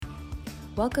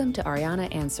Welcome to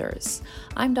Ariana Answers.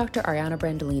 I'm Dr. Ariana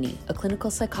Brandolini, a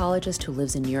clinical psychologist who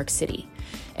lives in New York City.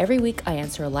 Every week, I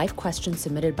answer a life question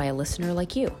submitted by a listener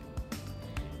like you.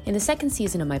 In the second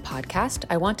season of my podcast,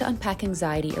 I want to unpack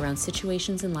anxiety around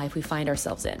situations in life we find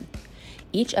ourselves in.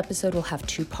 Each episode will have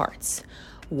two parts.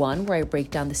 One where I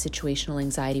break down the situational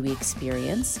anxiety we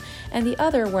experience, and the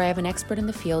other where I have an expert in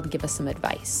the field give us some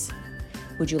advice.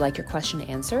 Would you like your question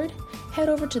answered? Head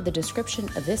over to the description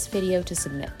of this video to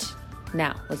submit.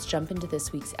 Now, let's jump into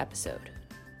this week's episode.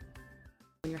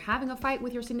 When you're having a fight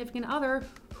with your significant other,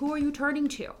 who are you turning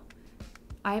to?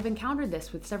 I have encountered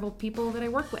this with several people that I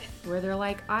work with, where they're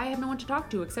like, I have no one to talk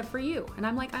to except for you. And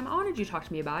I'm like, I'm honored you talked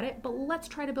to me about it, but let's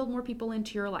try to build more people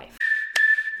into your life.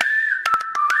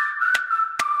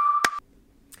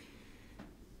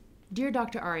 Dear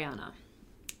Dr. Ariana,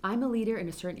 I'm a leader in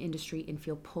a certain industry and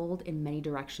feel pulled in many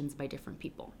directions by different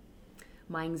people.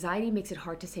 My anxiety makes it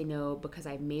hard to say no because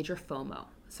I have major FOMO,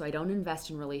 so I don't invest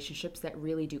in relationships that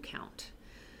really do count.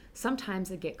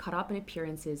 Sometimes I get caught up in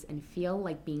appearances and feel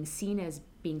like being seen as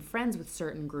being friends with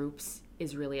certain groups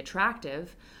is really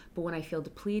attractive, but when I feel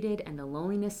depleted and the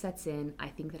loneliness sets in, I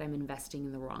think that I'm investing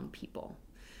in the wrong people.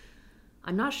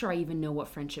 I'm not sure I even know what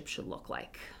friendship should look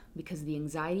like. Because the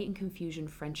anxiety and confusion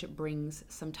friendship brings,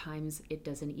 sometimes it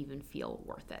doesn't even feel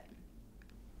worth it.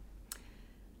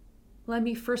 Let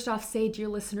me first off say, dear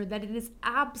listener, that it is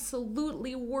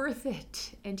absolutely worth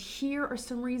it. And here are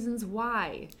some reasons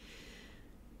why.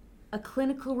 A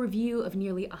clinical review of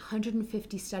nearly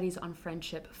 150 studies on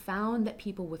friendship found that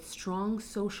people with strong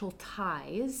social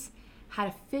ties had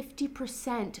a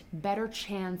 50% better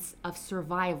chance of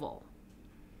survival,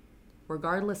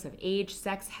 regardless of age,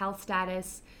 sex, health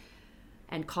status,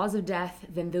 and cause of death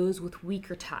than those with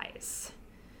weaker ties.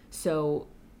 So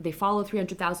they followed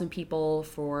 300,000 people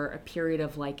for a period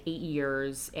of like 8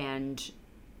 years, and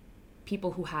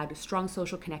people who had strong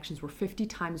social connections were 50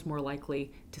 times more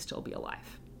likely to still be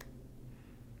alive.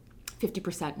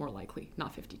 50% more likely,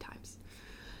 not 50 times.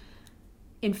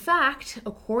 In fact,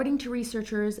 according to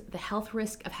researchers, the health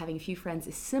risk of having few friends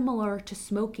is similar to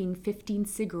smoking 15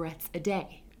 cigarettes a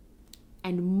day,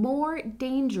 and more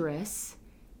dangerous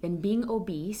than being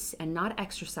obese and not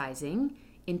exercising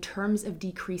in terms of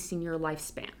decreasing your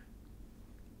lifespan.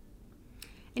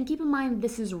 And keep in mind,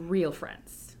 this is real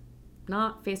friends,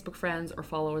 not Facebook friends or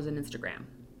followers on Instagram.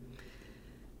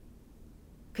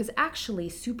 Because actually,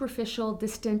 superficial,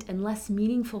 distant, and less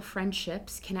meaningful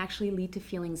friendships can actually lead to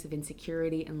feelings of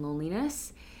insecurity and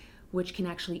loneliness, which can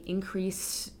actually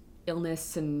increase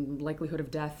illness and likelihood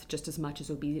of death just as much as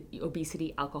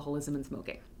obesity, alcoholism, and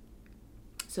smoking.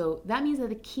 So that means that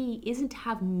the key isn't to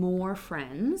have more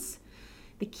friends.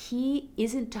 The key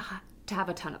isn't to have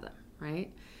a ton of them,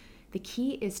 right? The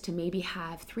key is to maybe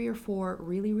have 3 or 4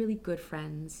 really, really good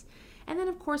friends. And then,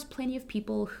 of course, plenty of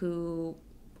people who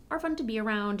are fun to be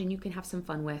around and you can have some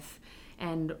fun with.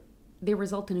 And they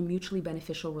result in a mutually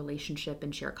beneficial relationship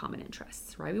and share common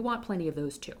interests, right? We want plenty of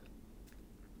those too.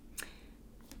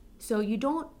 So you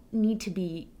don't need to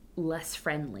be less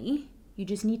friendly. You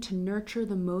just need to nurture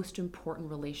the most important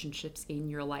relationships in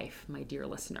your life, my dear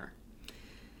listener.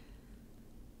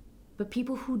 But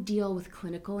people who deal with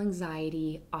clinical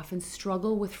anxiety often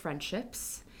struggle with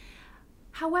friendships.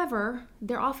 However,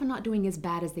 they're often not doing as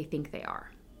bad as they think they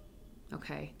are.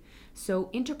 Okay?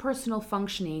 So interpersonal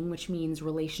functioning, which means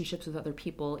relationships with other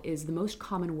people, is the most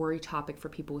common worry topic for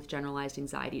people with generalized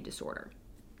anxiety disorder.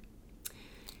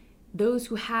 Those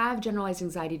who have generalized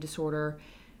anxiety disorder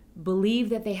believe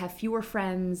that they have fewer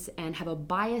friends and have a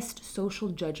biased social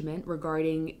judgment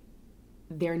regarding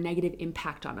their negative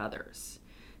impact on others.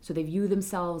 So they view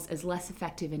themselves as less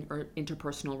effective in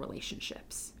interpersonal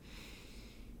relationships.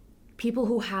 People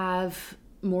who have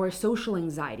more social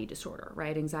anxiety disorder,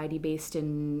 right? Anxiety based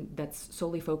that's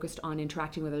solely focused on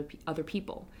interacting with other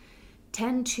people,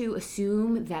 tend to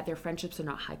assume that their friendships are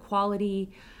not high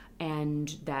quality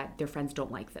and that their friends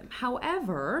don't like them.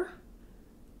 However,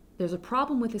 there's a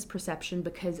problem with this perception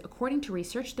because according to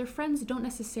research, their friends don't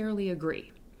necessarily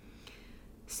agree.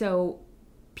 So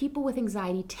people with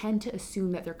anxiety tend to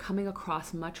assume that they're coming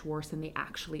across much worse than they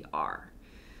actually are.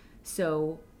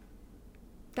 So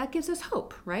that gives us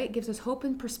hope, right? It gives us hope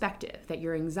and perspective that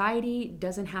your anxiety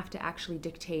doesn't have to actually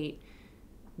dictate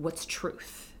what's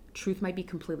truth. Truth might be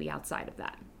completely outside of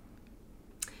that.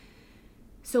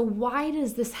 So why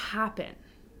does this happen?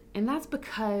 And that's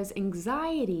because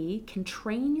anxiety can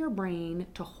train your brain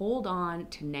to hold on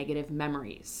to negative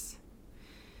memories.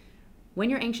 When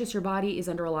you're anxious, your body is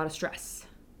under a lot of stress.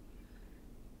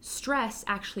 Stress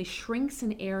actually shrinks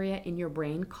an area in your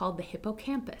brain called the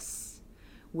hippocampus,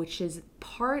 which is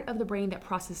part of the brain that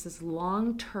processes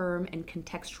long-term and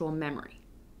contextual memory.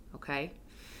 okay?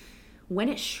 When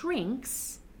it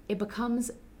shrinks, it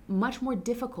becomes much more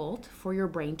difficult for your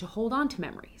brain to hold on to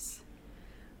memories.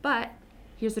 But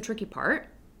here's the tricky part.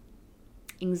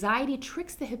 Anxiety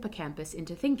tricks the hippocampus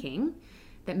into thinking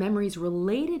that memories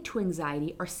related to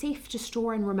anxiety are safe to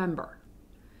store and remember.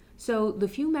 So the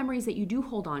few memories that you do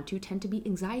hold on to tend to be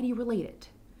anxiety related.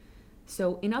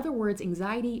 So in other words,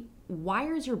 anxiety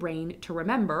wires your brain to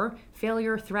remember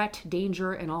failure, threat,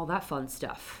 danger, and all that fun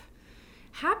stuff.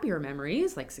 Happier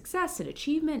memories like success and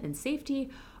achievement and safety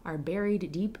are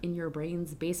buried deep in your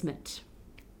brain's basement.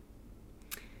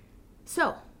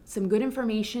 So, some good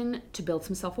information to build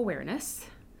some self-awareness.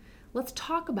 Let's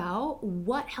talk about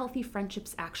what healthy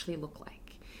friendships actually look like.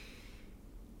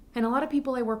 And a lot of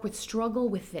people I work with struggle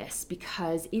with this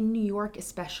because in New York,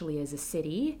 especially as a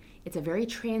city, it's a very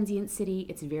transient city,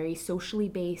 it's very socially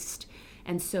based,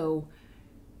 and so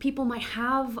people might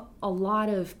have a lot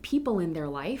of people in their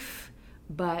life,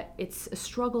 but it's a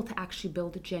struggle to actually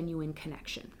build a genuine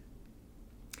connection.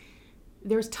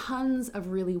 There's tons of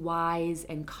really wise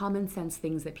and common sense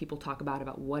things that people talk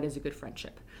about what is a good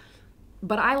friendship.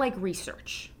 But I like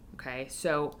research, okay?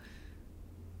 So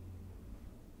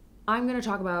I'm going to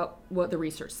talk about what the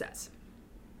research says.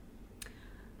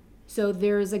 So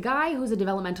there's a guy who's a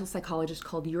developmental psychologist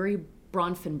called Urie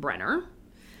Bronfenbrenner,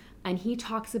 and he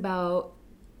talks about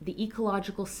the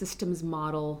ecological systems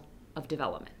model of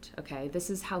development, okay? This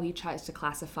is how he tries to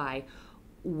classify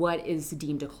what is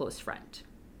deemed a close friend.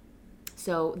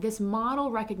 So this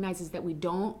model recognizes that we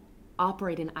don't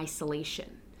operate in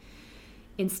isolation.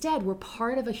 Instead, we're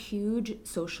part of a huge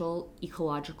social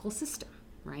ecological system,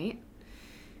 right?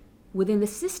 Within the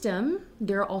system,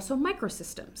 there are also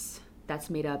microsystems that's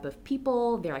made up of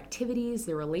people, their activities,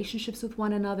 their relationships with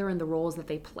one another, and the roles that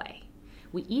they play.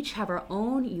 We each have our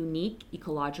own unique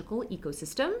ecological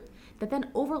ecosystem that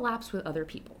then overlaps with other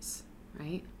people's,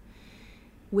 right?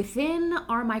 Within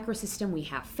our microsystem, we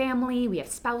have family, we have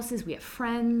spouses, we have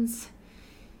friends.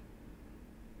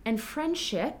 And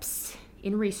friendships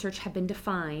in research have been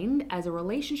defined as a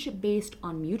relationship based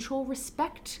on mutual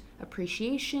respect,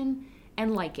 appreciation,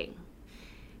 and liking.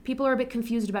 People are a bit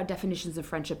confused about definitions of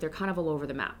friendship. They're kind of all over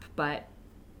the map, but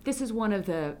this is one of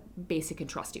the basic and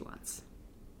trusty ones.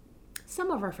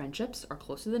 Some of our friendships are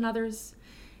closer than others.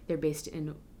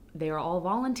 They are all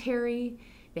voluntary,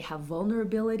 they have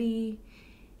vulnerability,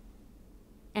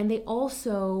 and they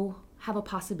also have a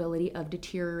possibility of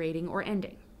deteriorating or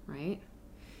ending, right?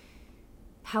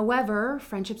 However,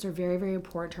 friendships are very, very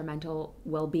important to our mental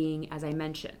well-being, as I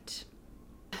mentioned.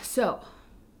 So,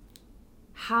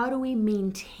 how do we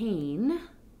maintain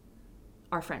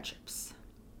our friendships?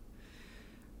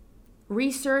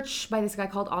 Research by this guy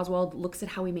called Oswald looks at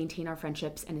how we maintain our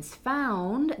friendships and has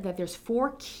found that there's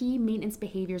 4 key maintenance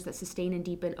behaviors that sustain and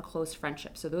deepen a close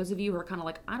friendship. So those of you who are kind of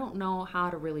like, I don't know how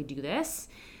to really do this,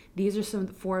 these are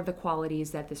 4 of the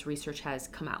qualities that this research has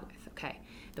come out with, okay?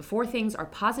 The 4 things are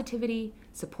positivity,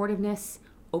 supportiveness,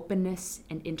 openness,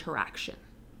 and interaction.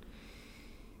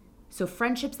 So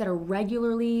friendships that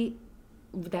regularly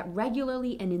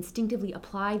and instinctively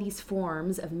apply these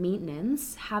forms of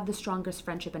maintenance have the strongest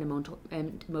friendship and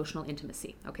emotional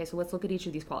intimacy. Okay, so let's look at each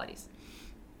of these qualities.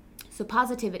 So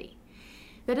positivity.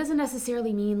 That doesn't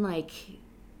necessarily mean like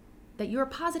that you're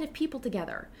positive people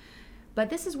together, but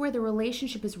this is where the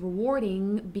relationship is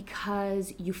rewarding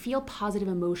because you feel positive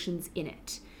emotions in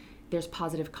it. There's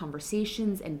positive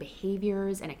conversations and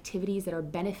behaviors and activities that are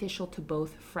beneficial to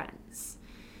both friends.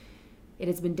 It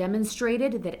has been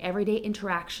demonstrated that everyday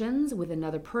interactions with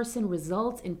another person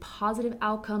results in positive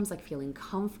outcomes like feeling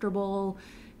comfortable,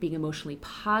 being emotionally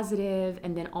positive,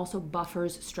 and then also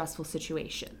buffers stressful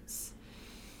situations.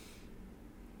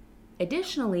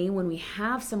 Additionally, when we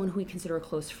have someone who we consider a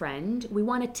close friend, we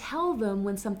want to tell them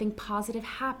when something positive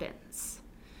happens.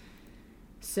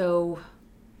 So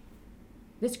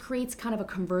this creates kind of a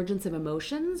convergence of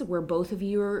emotions where both of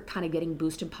you are kind of getting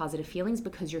boosted positive feelings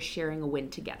because you're sharing a win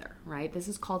together, right? This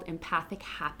is called empathic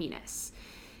happiness.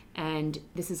 And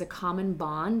this is a common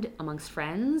bond amongst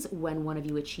friends when one of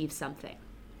you achieves something,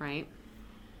 right?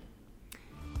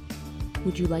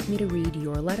 Would you like me to read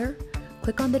your letter?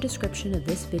 Click on the description of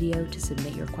this video to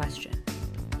submit your question.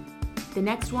 The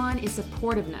next one is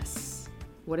supportiveness.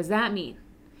 What does that mean?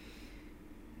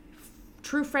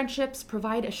 True friendships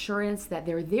provide assurance that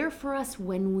they're there for us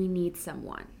when we need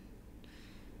someone.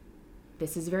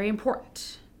 This is very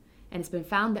important. And it's been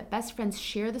found that best friends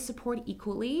share the support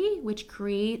equally, which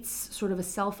creates sort of a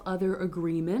self-other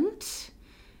agreement.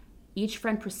 Each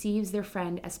friend perceives their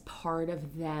friend as part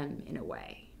of them in a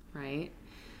way, right?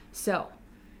 So,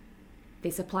 They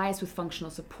supply us with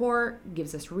functional support,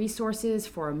 gives us resources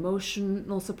for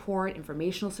emotional support,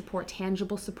 informational support,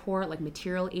 tangible support like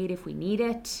material aid if we need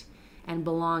it, and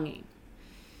belonging.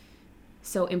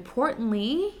 So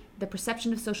importantly, the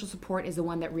perception of social support is the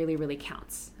one that really, really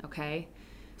counts, okay?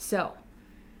 So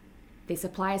they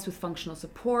supply us with functional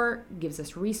support, gives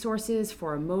us resources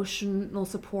for emotional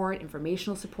support,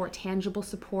 informational support, tangible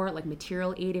support like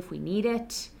material aid if we need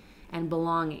it, and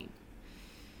belonging.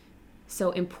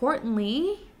 So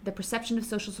importantly, the perception of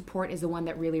social support is the one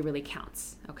that really, really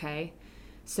counts, okay?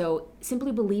 So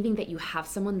simply believing that you have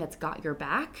someone that's got your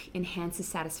back enhances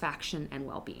satisfaction and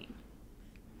well-being.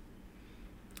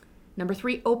 Number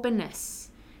 3, openness.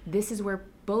 This is where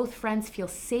both friends feel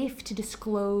safe to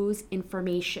disclose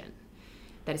information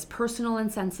that is personal and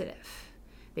sensitive.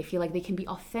 They feel like they can be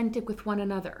authentic with one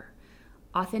another.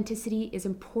 Authenticity is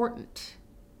important.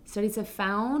 Studies have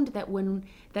found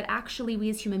that actually we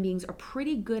as human beings are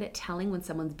pretty good at telling when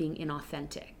someone's being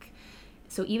inauthentic.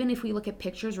 So even if we look at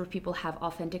pictures where people have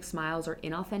authentic smiles or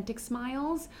inauthentic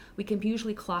smiles, we can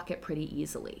usually clock it pretty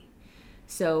easily.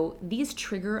 So these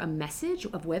trigger a message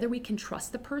of whether we can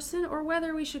trust the person or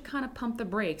whether we should kind of pump the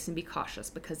brakes and be cautious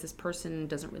because this person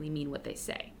doesn't really mean what they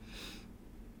say.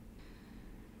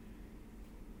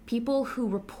 People who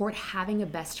report having a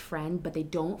best friend, but they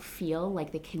don't feel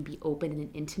like they can be open and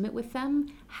intimate with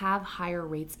them, have higher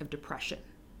rates of depression.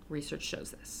 Research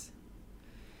shows this.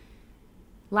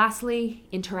 Lastly,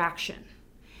 interaction.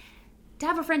 To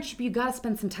have a friendship, you gotta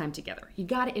spend some time together. You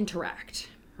gotta interact,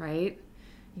 right?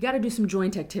 You gotta do some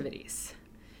joint activities.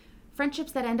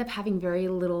 Friendships that end up having very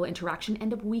little interaction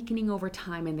end up weakening over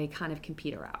time and they kind of can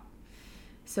peter out.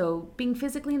 So being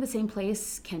physically in the same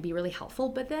place can be really helpful,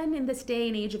 but then in this day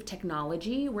and age of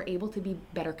technology, we're able to be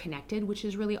better connected, which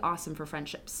is really awesome for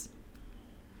friendships.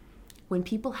 When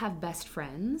people have best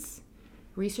friends,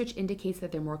 research indicates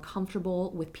that they're more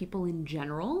comfortable with people in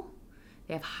general.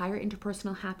 They have higher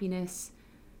interpersonal happiness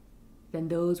than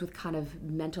those with kind of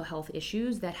mental health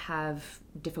issues that have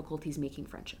difficulties making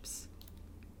friendships.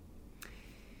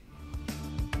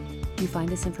 Do you find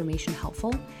this information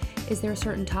helpful? Is there a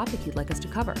certain topic you'd like us to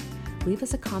cover? Leave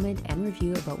us a comment and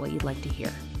review about what you'd like to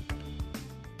hear.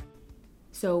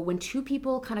 So when two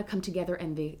people kind of come together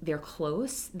and they're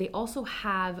close, they also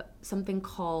have something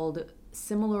called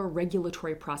similar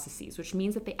regulatory processes, which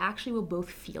means that they actually will both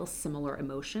feel similar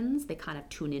emotions. They kind of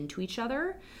tune into each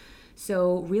other.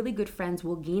 So really good friends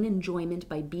will gain enjoyment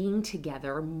by being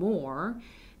together more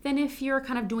than if you're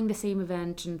kind of doing the same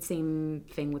event and same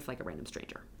thing with like a random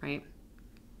stranger, right?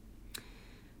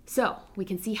 So we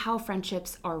can see how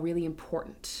friendships are really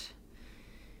important.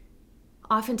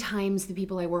 Oftentimes, the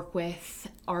people I work with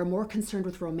are more concerned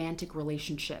with romantic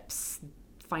relationships,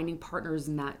 finding partners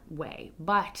in that way.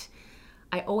 But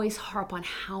I always harp on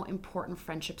how important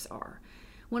friendships are.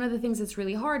 One of the things that's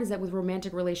really hard is that with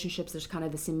romantic relationships, there's kind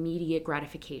of this immediate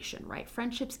gratification, right?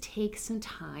 Friendships take some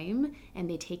time and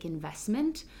they take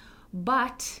investment,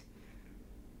 but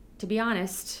to be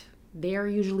honest, they're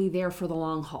usually there for the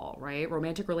long haul, right?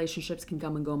 Romantic relationships can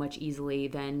come and go much easily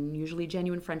than usually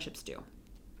genuine friendships do.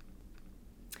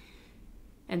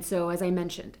 And so, as I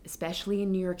mentioned, especially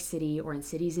in New York City or in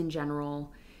cities in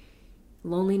general,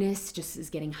 loneliness just is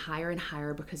getting higher and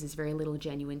higher because there's very little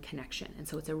genuine connection. And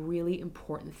so it's a really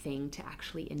important thing to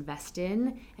actually invest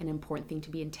in, an important thing to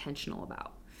be intentional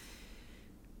about.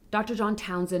 Dr. John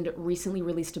Townsend recently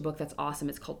released a book that's awesome.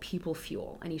 It's called People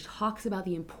Fuel. And he talks about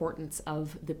the importance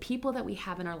of the people that we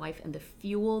have in our life and the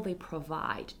fuel they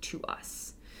provide to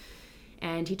us.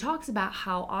 And he talks about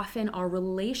how often our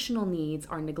relational needs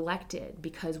are neglected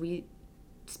because we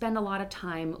spend a lot of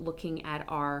time looking at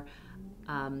our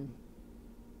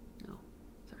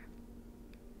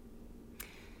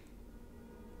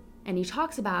And he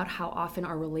talks about how often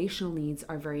our relational needs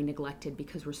are very neglected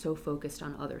because we're so focused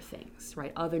on other things,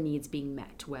 right? Other needs being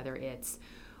met, whether it's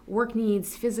work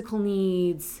needs, physical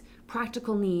needs,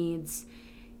 practical needs.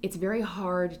 It's very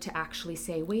hard to actually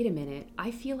say, wait a minute, I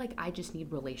feel like I just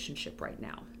need relationship right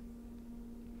now.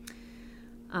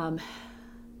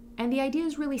 And the idea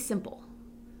is really simple.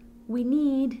 We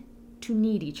need to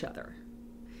need each other.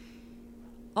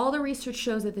 All the research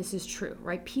shows that this is true,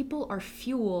 right? People are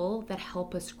fuel that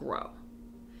help us grow.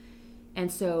 And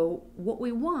so what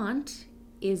we want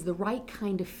is the right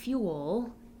kind of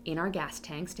fuel in our gas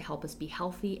tanks to help us be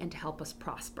healthy and to help us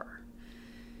prosper.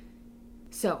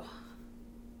 So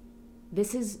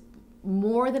this is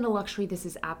more than a luxury. This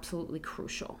is absolutely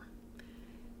crucial.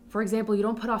 For example, you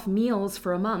don't put off meals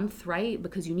for a month, right?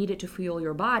 Because you need it to fuel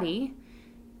your body.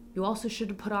 You also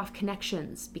should put off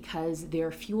connections because they're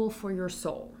fuel for your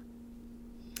soul.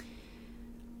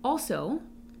 Also,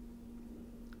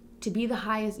 to be the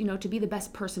highest, to be the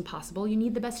best person possible, you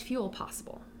need the best fuel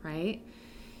possible, right?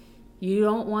 You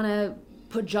don't want to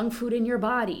put junk food in your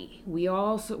body. We're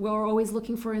always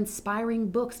looking for inspiring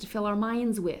books to fill our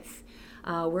minds with.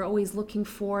 We're always looking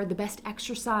for the best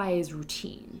exercise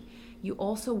routine. You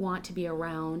also want to be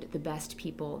around the best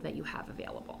people that you have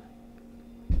available.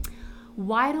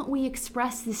 Why don't we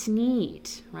express this need,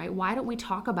 right? Why don't we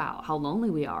talk about how lonely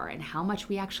we are and how much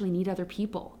we actually need other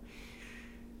people?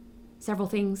 Several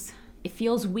things. It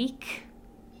feels weak.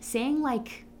 Saying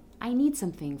I need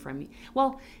something from you.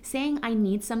 Well, saying I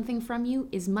need something from you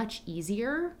is much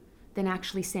easier than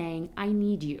actually saying I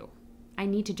need you. I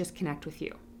need to just connect with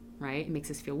you, right? It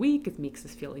makes us feel weak. It makes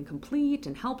us feel incomplete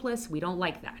and helpless. We don't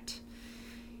like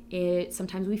that.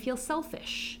 Sometimes we feel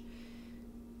selfish.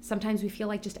 Sometimes we feel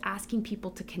like just asking people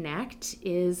to connect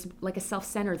is like a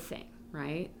self-centered thing,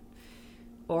 right?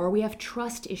 Or we have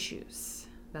trust issues.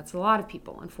 That's a lot of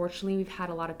people. Unfortunately, we've had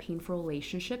a lot of painful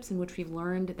relationships in which we've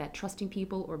learned that trusting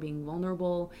people or being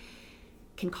vulnerable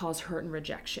can cause hurt and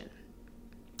rejection.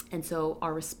 And so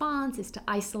our response is to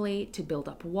isolate, to build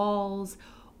up walls,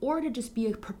 or to just be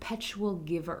a perpetual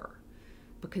giver,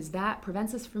 because that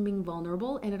prevents us from being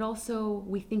vulnerable. And it also,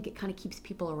 we think it kind of keeps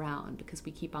people around because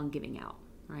we keep on giving out,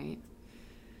 right?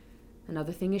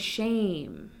 Another thing is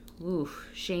shame.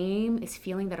 Shame is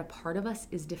feeling that a part of us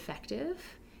is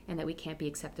defective and that we can't be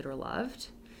accepted or loved.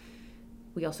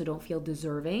 We also don't feel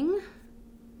deserving,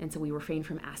 and so we refrain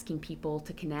from asking people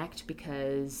to connect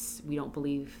because we don't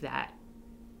believe that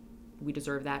we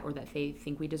deserve that or that they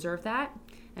think we deserve that,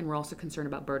 and we're also concerned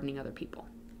about burdening other people.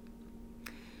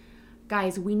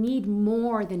 Guys, we need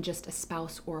more than just a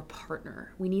spouse or a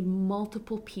partner. We need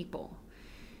multiple people,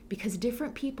 because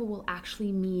different people will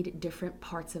actually meet different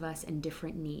parts of us and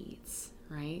different needs,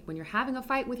 right? When you're having a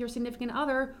fight with your significant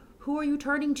other, who are you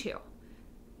turning to?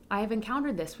 I have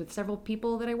encountered this with several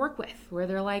people that I work with, where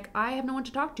they're like, I have no one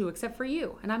to talk to except for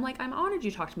you. And I'm like, I'm honored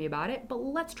you talked to me about it, but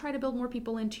let's try to build more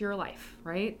people into your life,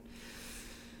 right?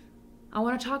 I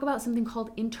want to talk about something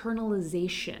called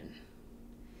internalization.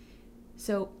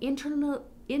 So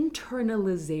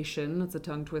internalization, that's a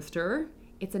tongue twister.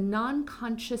 It's a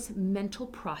non-conscious mental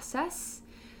process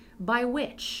by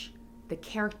which the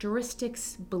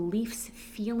characteristics, beliefs,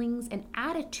 feelings, and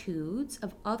attitudes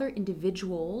of other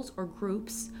individuals or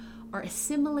groups are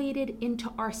assimilated into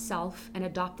ourself and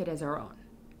adopted as our own.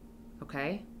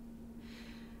 Okay?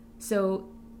 So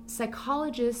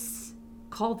psychologists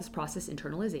call this process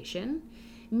internalization,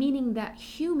 meaning that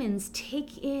humans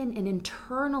take in and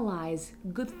internalize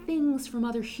good things from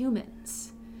other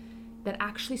humans that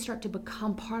actually start to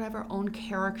become part of our own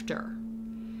character.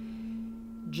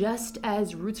 Just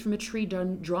as roots from a tree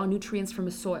draw nutrients from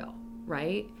a soil,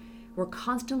 right? We're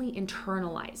constantly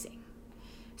internalizing.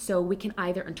 So we can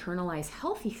either internalize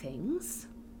healthy things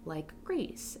like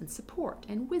grace and support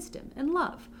and wisdom and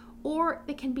love, or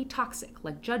it can be toxic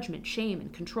like judgment, shame,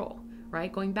 and control,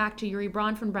 right? Going back to Urie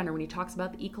Bronfenbrenner when he talks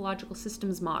about the ecological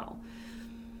systems model.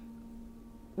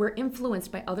 We're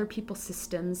influenced by other people's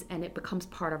systems and it becomes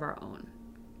part of our own.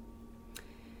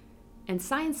 And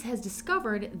science has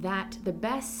discovered that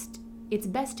it's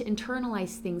best to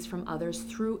internalize things from others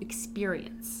through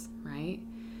experience, right?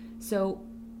 So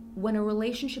when a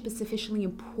relationship is sufficiently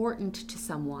important to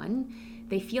someone,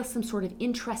 they feel some sort of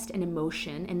interest and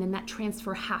emotion, and then that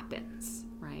transfer happens,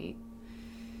 right?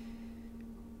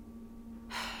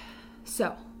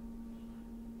 So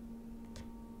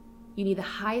you need the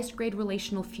highest grade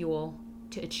relational fuel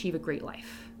to achieve a great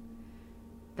life.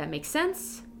 That makes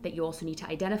sense. That you also need to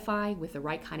identify with the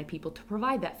right kind of people to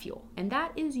provide that fuel. And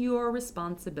that is your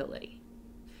responsibility.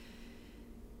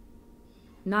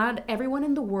 Not everyone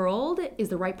in the world is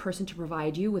the right person to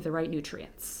provide you with the right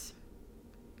nutrients.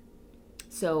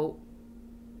 So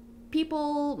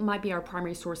people might be our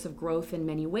primary source of growth in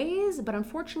many ways, but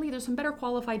unfortunately there's some better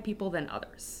qualified people than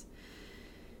others.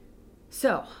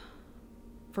 So,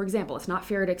 for example, it's not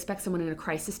fair to expect someone in a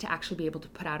crisis to actually be able to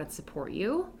put out and support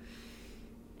you.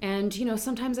 And,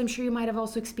 sometimes I'm sure you might have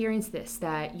also experienced this,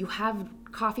 that you have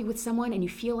coffee with someone and you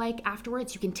feel like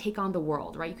afterwards you can take on the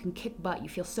world, right? You can kick butt. You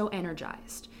feel so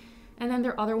energized. And then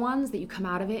there are other ones that you come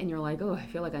out of it and you're like, oh, I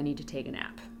feel like I need to take a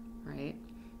nap, right?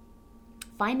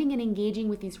 Finding and engaging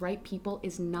with these right people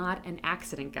is not an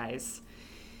accident, guys.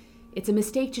 It's a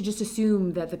mistake to just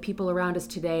assume that the people around us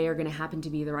today are going to happen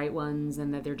to be the right ones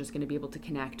and that they're just going to be able to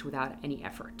connect without any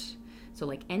effort. So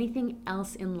like anything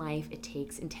else in life, it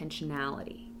takes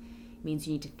intentionality. It means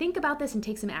you need to think about this and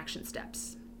take some action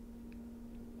steps.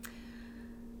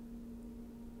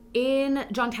 In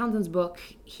John Townsend's book,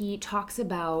 he talks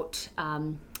about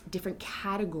different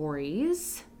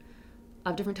categories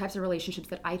of different types of relationships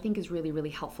that I think is really, really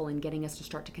helpful in getting us to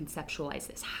start to conceptualize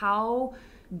this. How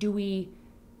do we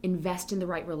invest in the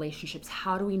right relationships?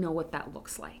 How do we know what that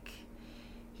looks like?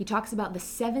 He talks about the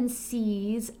 7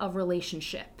 C's of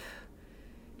relationship,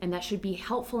 and that should be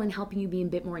helpful in helping you be a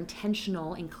bit more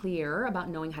intentional and clear about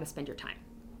knowing how to spend your time.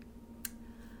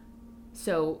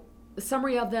 So the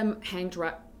summary of them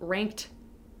ranked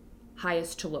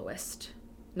highest to lowest.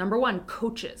 Number 1,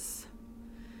 coaches.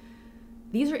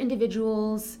 These are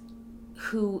individuals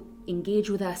who engage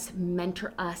with us,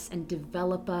 mentor us, and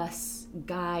develop us,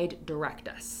 guide, direct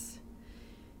us.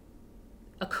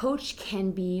 A coach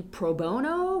can be pro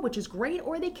bono, which is great,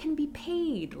 or they can be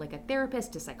paid, like a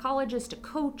therapist, a psychologist, a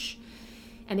coach.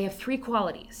 And they have 3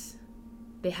 qualities.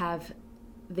 They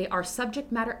are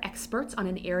subject matter experts on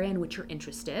an area in which you're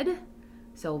interested.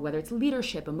 So whether it's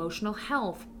leadership, emotional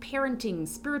health, parenting,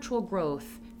 spiritual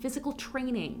growth, physical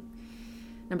training.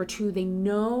 Number 2, they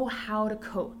know how to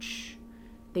coach.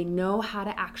 They know how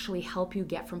to actually help you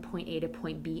get from point A to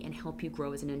point B and help you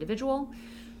grow as an individual.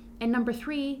 And number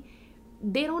 3,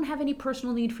 they don't have any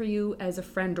personal need for you as a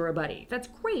friend or a buddy. That's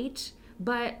great,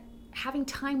 but having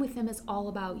time with them is all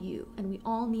about you, and we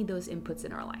all need those inputs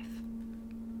in our life.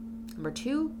 Number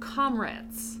 2,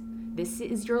 comrades. This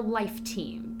is your life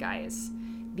team, guys.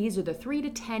 These are the 3 to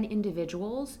 10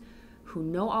 individuals who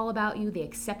know all about you, they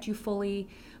accept you fully,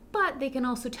 but they can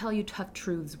also tell you tough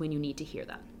truths when you need to hear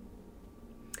them.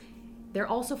 They're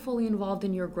also fully involved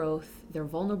in your growth. They're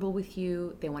vulnerable with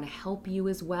you. They want to help you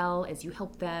as well as you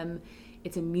help them.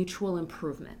 It's a mutual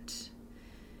improvement.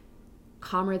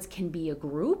 Comrades can be a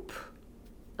group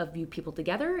of you people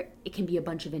together. It can be a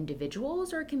bunch of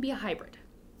individuals, or it can be a hybrid.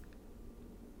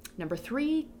 Number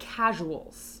 3,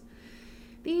 casuals.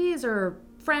 These are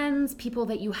friends, people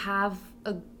that you have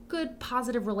a good,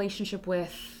 positive relationship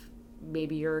with.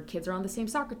 Maybe your kids are on the same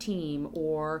soccer team,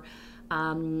 or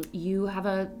you have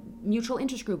a mutual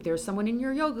interest group. There's someone in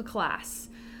your yoga class.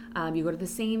 You go to the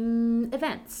same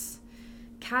events.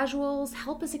 Casuals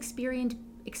help us experience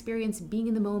being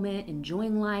in the moment,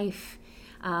 enjoying life.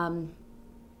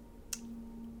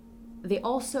 They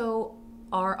also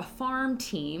are a farm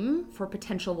team for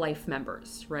potential life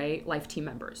members, right? Life team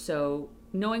members. So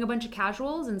knowing a bunch of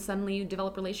casuals and suddenly you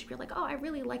develop a relationship, you're like, oh, I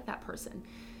really like that person.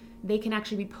 They can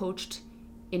actually be poached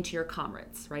into your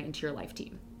comrades, right? Into your life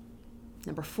team.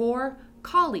 Number 4,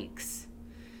 colleagues.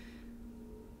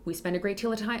 We spend a great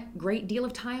deal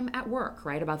of time at work,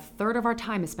 right? About a third of our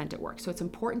time is spent at work. So it's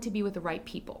important to be with the right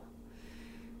people.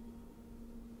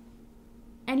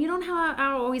 And you don't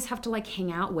always have to like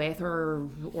hang out with or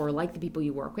like the people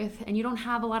you work with, and you don't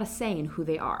have a lot of say in who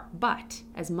they are. But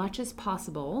as much as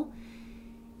possible,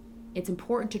 it's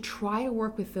important to try to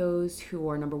work with those who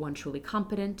are, number 1, truly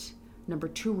competent, number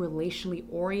 2, relationally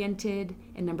oriented,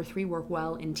 and number 3, work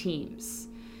well in teams.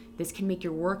 This can make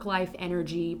your work-life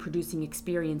energy producing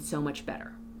experience so much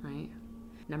better, right?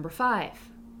 Number 5,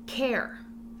 care.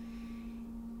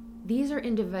 These are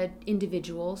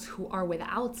individuals who are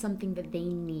without something that they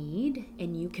need,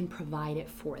 and you can provide it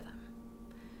for them.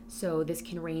 So this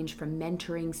can range from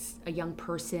mentoring a young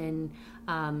person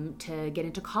to get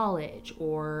into college,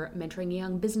 or mentoring a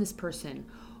young business person,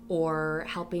 or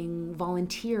helping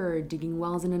volunteer digging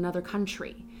wells in another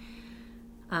country.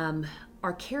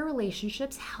 Our care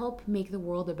relationships help make the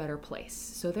world a better place.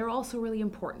 So they're also really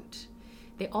important.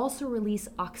 They also release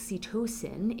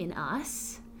oxytocin in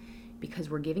us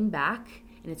because we're giving back,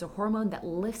 and it's a hormone that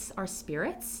lifts our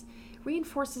spirits,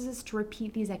 reinforces us to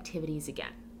repeat these activities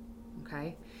again,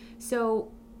 okay?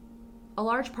 So a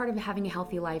large part of having a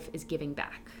healthy life is giving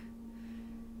back.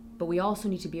 But we also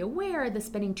need to be aware that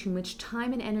spending too much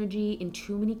time and energy in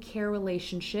too many care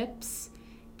relationships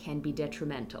can be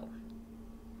detrimental.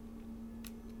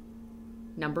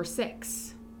 Number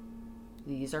 6,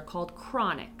 these are called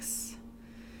chronics.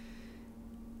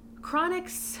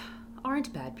 Chronics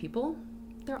aren't bad people.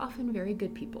 They're often very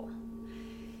good people.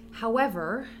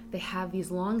 However, they have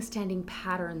these long-standing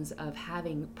patterns of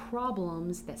having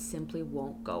problems that simply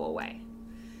won't go away.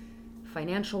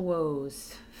 Financial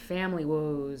woes, family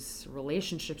woes,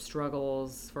 relationship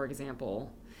struggles, for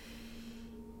example.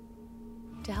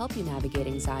 To help you navigate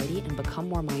anxiety and become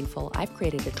more mindful, I've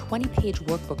created a 20-page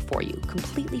workbook for you,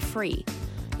 completely free.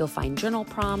 You'll find journal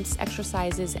prompts,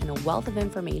 exercises, and a wealth of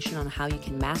information on how you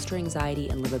can master anxiety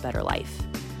and live a better life.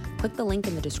 Click the link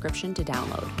in the description to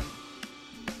download.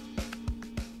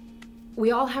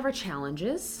 We all have our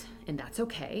challenges, and that's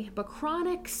okay, but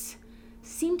chronics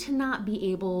seem to not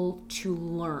be able to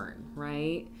learn,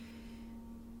 right?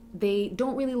 They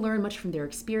don't really learn much from their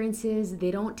experiences.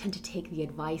 They don't tend to take the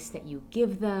advice that you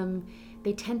give them.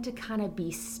 They tend to kind of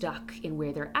be stuck in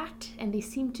where they're at, and they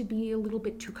seem to be a little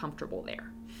bit too comfortable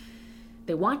there.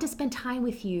 They want to spend time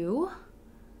with you,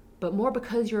 but more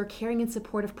because you're a caring and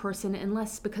supportive person, and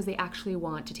less because they actually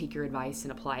want to take your advice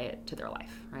and apply it to their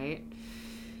life, right?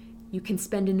 You can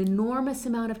spend an enormous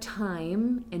amount of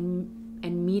time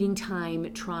and meeting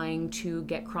time trying to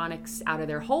get chronics out of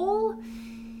their hole,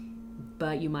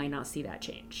 but you might not see that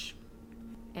change.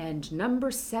 And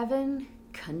number 7,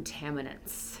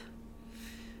 contaminants.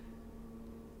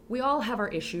 We all have our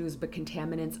issues, but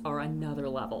contaminants are another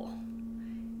level.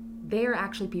 They are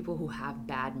actually people who have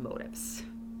bad motives.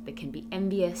 They can be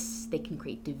envious, they can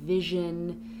create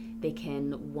division, they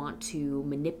can want to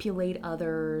manipulate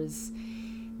others,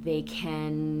 they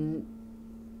can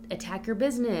attack your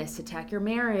business, attack your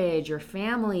marriage, your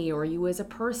family, or you as a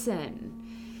person.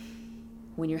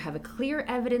 When you have a clear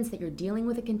evidence that you're dealing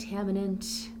with a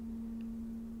contaminant,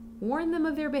 warn them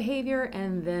of their behavior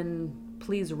and then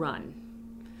please run.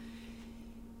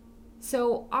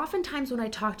 So oftentimes when I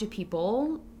talk to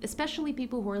people, especially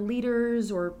people who are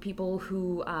leaders or people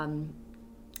who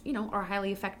are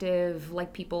highly effective,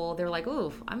 like people, they're like,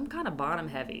 "Oh, I'm kind of bottom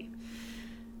heavy."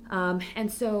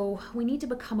 And so we need to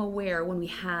become aware when we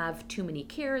have too many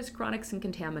cares, chronics, and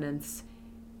contaminants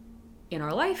in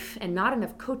our life and not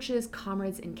enough coaches,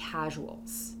 comrades, and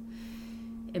casuals.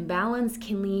 Imbalance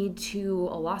can lead to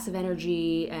a loss of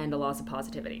energy and a loss of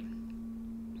positivity.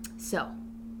 So,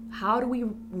 how do we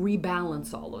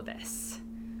rebalance all of this?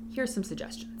 Here's some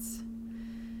suggestions.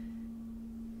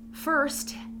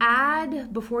 First,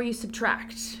 add before you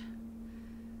subtract.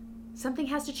 Something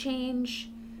has to change.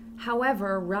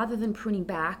 However, rather than pruning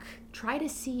back, try to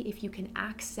see if you can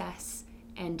access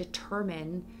and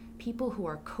determine people who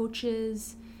are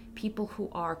coaches, people who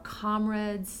are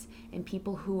comrades, and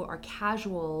people who are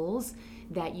casuals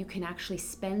that you can actually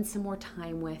spend some more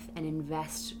time with and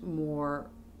invest more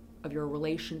of your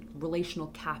relational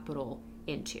capital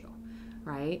into,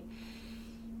 right?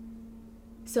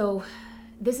 So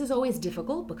this is always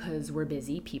difficult because we're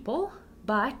busy people,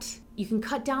 but you can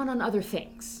cut down on other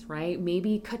things, right?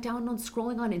 Maybe cut down on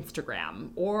scrolling on Instagram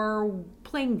or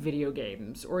playing video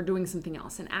games or doing something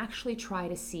else, and actually try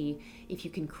to see if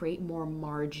you can create more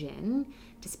margin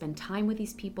to spend time with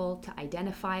these people, to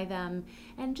identify them,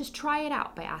 and just try it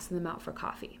out by asking them out for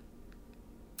coffee.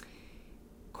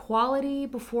 Quality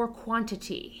before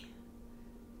quantity.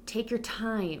 Take your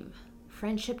time.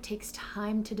 Friendship takes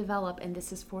time to develop, and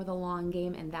this is for the long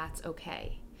game, and that's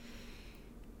okay.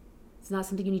 It's not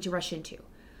something you need to rush into.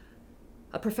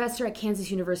 A professor at Kansas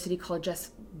University called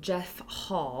Jeff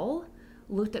Hall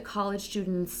looked at college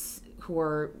students who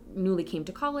are newly came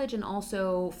to college and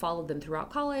also followed them throughout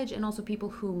college, and also people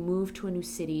who moved to a new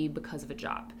city because of a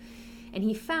job. And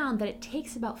he found that it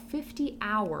takes about 50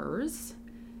 hours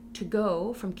to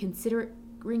go from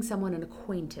considering someone an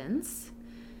acquaintance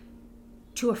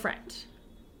to a friend.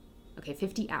 Okay,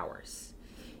 50 hours.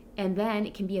 And then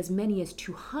it can be as many as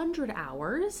 200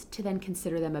 hours to then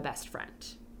consider them a best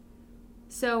friend.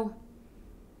 So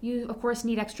you, of course,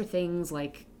 need extra things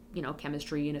like,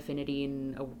 chemistry and affinity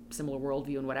and a similar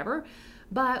worldview and whatever.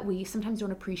 But we sometimes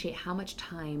don't appreciate how much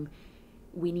time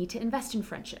we need to invest in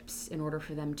friendships in order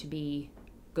for them to be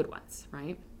good ones,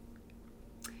 right?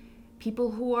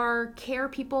 People who are care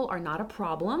people are not a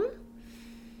problem.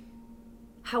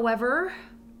 However,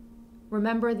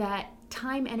 remember that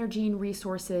time, energy, and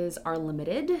resources are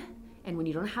limited, and when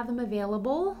you don't have them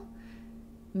available,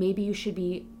 maybe you should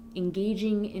be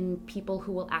engaging in people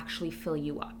who will actually fill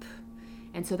you up.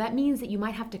 And so that means that you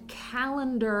might have to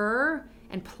calendar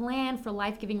and plan for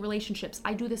life-giving relationships.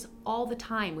 I do this all the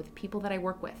time with people that I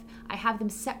work with. I have them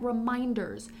set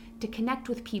reminders to connect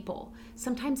with people,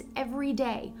 sometimes every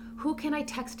day. Who can I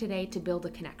text today to build a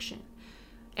connection?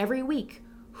 Every week,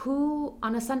 who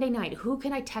on a Sunday night, who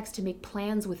can I text to make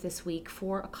plans with this week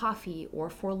for a coffee or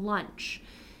for lunch?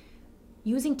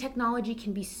 Using technology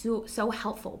can be so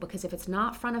helpful, because if it's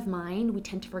not front of mind, we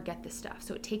tend to forget this stuff.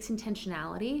 So it takes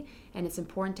intentionality, and it's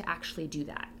important to actually do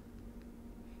that.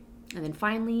 And then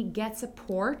finally, get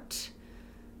support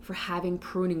for having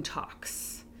pruning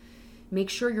talks. Make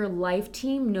sure your life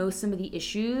team knows some of the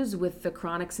issues with the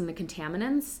chronics and the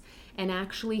contaminants, and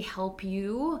actually help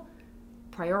you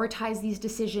prioritize these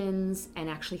decisions and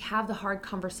actually have the hard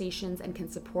conversations, and can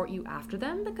support you after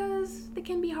them, because they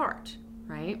can be hard,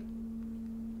 right?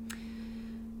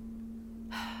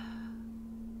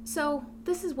 So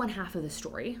this is one half of the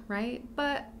story, right?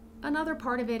 But another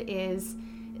part of it is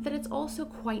that it's also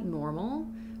quite normal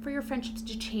for your friendships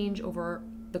to change over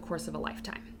the course of a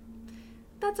lifetime.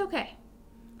 That's okay.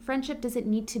 Friendship doesn't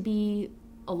need to be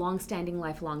a long-standing,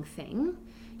 lifelong thing.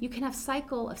 You can have a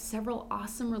cycle of several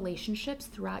awesome relationships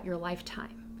throughout your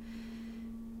lifetime.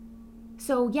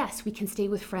 So yes, we can stay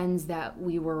with friends that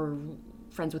we were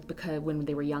friends with because when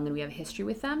they were young and we have a history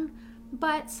with them,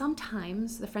 but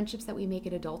sometimes the friendships that we make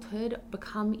in adulthood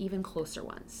become even closer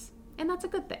ones, and that's a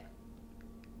good thing.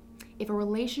 If a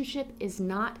relationship is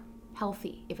not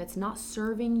healthy, if it's not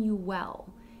serving you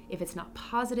well, if it's not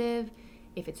positive,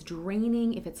 if it's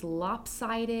draining, if it's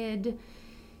lopsided,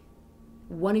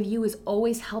 one of you is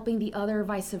always helping the other,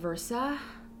 vice versa,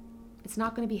 it's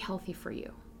not going to be healthy for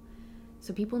you.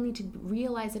 So people need to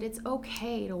realize that it's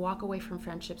okay to walk away from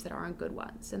friendships that aren't good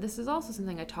ones. And this is also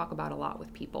something I talk about a lot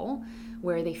with people,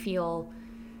 where they feel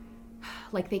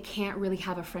like they can't really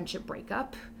have a friendship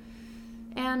breakup.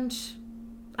 And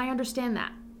I understand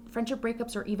that. Friendship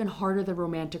breakups are even harder than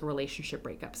romantic relationship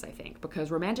breakups, I think, because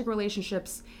romantic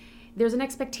relationships, there's an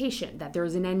expectation that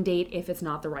there's an end date if it's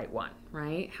not the right one,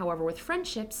 right? However, with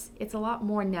friendships, it's a lot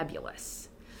more nebulous.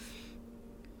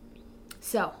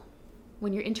 So,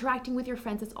 when you're interacting with your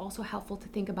friends, it's also helpful to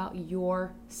think about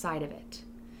your side of it.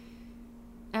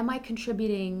 Am I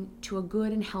contributing to a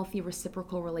good and healthy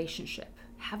reciprocal relationship?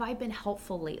 Have I been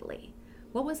helpful lately?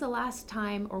 When was the last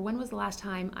time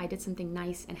I did something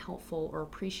nice and helpful or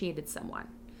appreciated someone?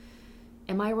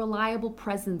 Am I a reliable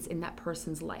presence in that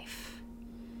person's life?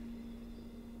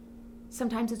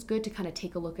 Sometimes it's good to kind of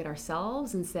take a look at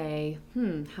ourselves and say,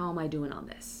 how am I doing on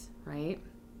this, right?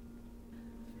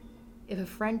 If a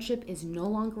friendship is no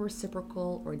longer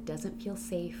reciprocal or doesn't feel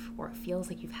safe or it feels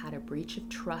like you've had a breach of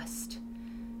trust,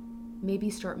 maybe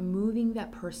start moving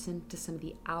that person to some of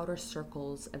the outer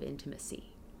circles of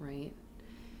intimacy, right?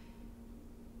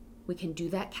 We can do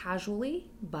that casually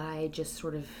by just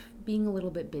sort of being a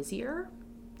little bit busier.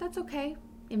 That's okay.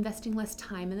 Investing less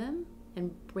time in them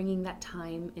and bringing that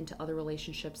time into other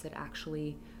relationships that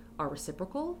actually are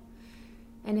reciprocal.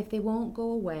 And if they won't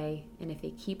go away, and if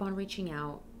they keep on reaching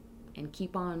out and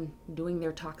keep on doing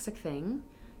their toxic thing,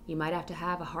 you might have to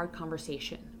have a hard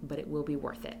conversation, but it will be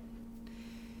worth it.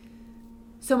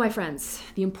 So my friends,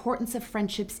 the importance of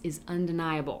friendships is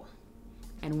undeniable,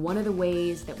 and one of the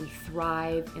ways that we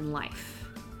thrive in life.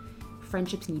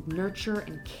 Friendships need nurture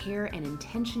and care and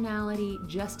intentionality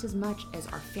just as much as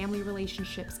our family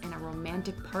relationships and our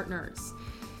romantic partners.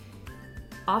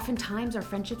 Oftentimes, our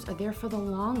friendships are there for the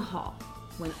long haul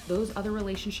when those other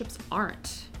relationships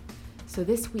aren't. So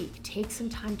this week, take some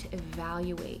time to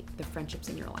evaluate the friendships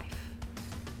in your life.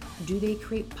 Do they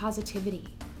create positivity?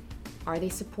 Are they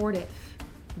supportive?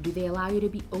 Do they allow you to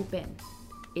be open?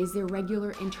 Is there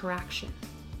regular interaction?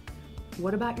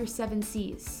 What about your 7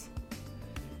 C's?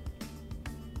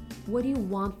 What do you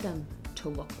want them to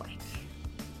look like?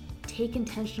 Take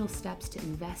intentional steps to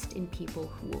invest in people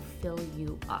who will fill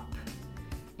you up.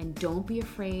 And don't be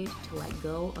afraid to let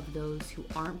go of those who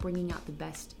aren't bringing out the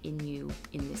best in you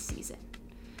in this season.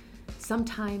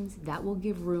 Sometimes that will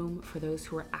give room for those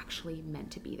who are actually meant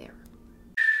to be there.